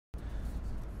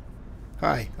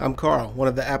Hi, I'm Carl, one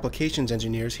of the applications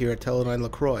engineers here at Teledyne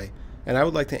LeCroy, and I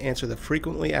would like to answer the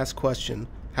frequently asked question,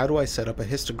 how do I set up a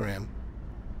histogram?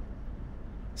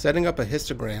 Setting up a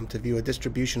histogram to view a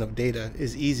distribution of data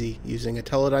is easy using a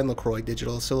Teledyne LeCroy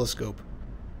digital oscilloscope.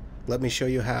 Let me show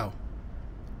you how.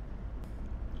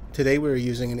 Today we are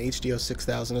using an HDO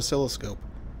 6000 oscilloscope,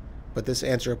 but this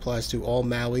answer applies to all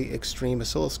Maui Xstream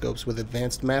oscilloscopes with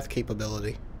advanced math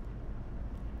capability.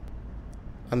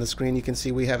 On the screen you can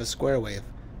see we have a square wave.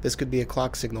 This could be a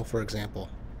clock signal, for example.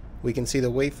 We can see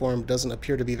the waveform doesn't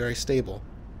appear to be very stable.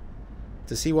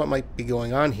 To see what might be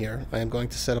going on here, I am going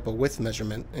to set up a width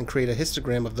measurement and create a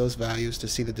histogram of those values to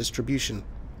see the distribution.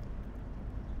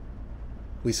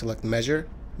 We select Measure,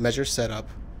 Measure Setup.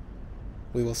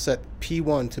 We will set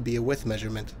P1 to be a width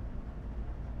measurement.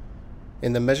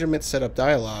 In the Measurement Setup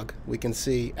dialog, we can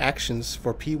see Actions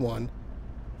for P1,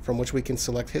 from which we can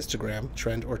select Histogram,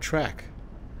 Trend, or Track.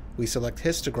 We select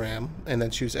Histogram and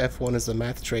then choose F1 as the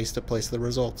math trace to place the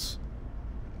results.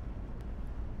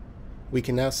 We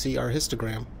can now see our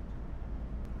histogram.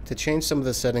 To change some of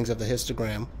the settings of the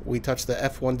histogram, we touch the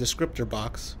F1 descriptor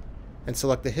box and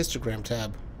select the Histogram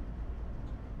tab.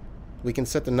 We can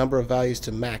set the number of values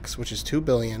to max, which is 2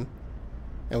 billion,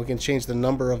 and we can change the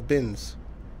number of bins.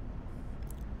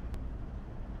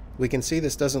 We can see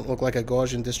this doesn't look like a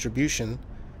Gaussian distribution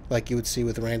like you would see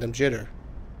with random jitter.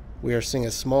 We are seeing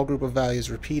a small group of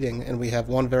values repeating, and we have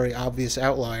one very obvious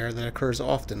outlier that occurs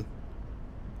often.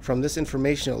 From this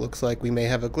information, it looks like we may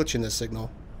have a glitch in the signal.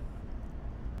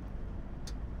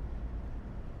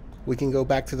 We can go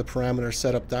back to the parameter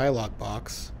setup dialog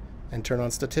box and turn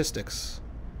on statistics.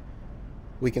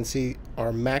 We can see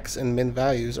our max and min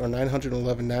values are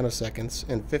 911 nanoseconds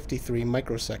and 53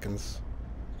 microseconds.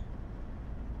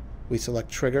 We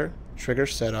select Trigger, Trigger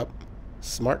Setup,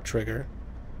 Smart Trigger,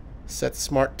 set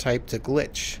Smart Type to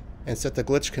Glitch, and set the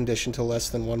glitch condition to less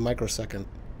than 1 microsecond.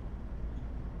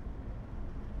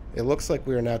 It looks like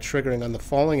we are now triggering on the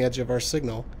falling edge of our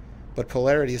signal, but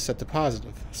polarity is set to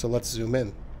positive, so let's zoom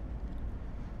in.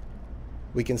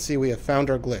 We can see we have found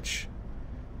our glitch.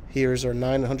 Here's our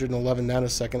 911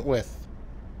 nanosecond width.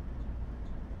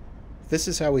 This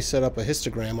is how we set up a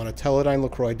histogram on a Teledyne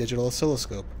LeCroy digital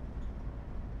oscilloscope.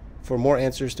 For more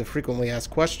answers to frequently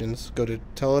asked questions, go to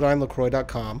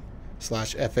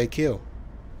teledynelecroy.com/FAQ.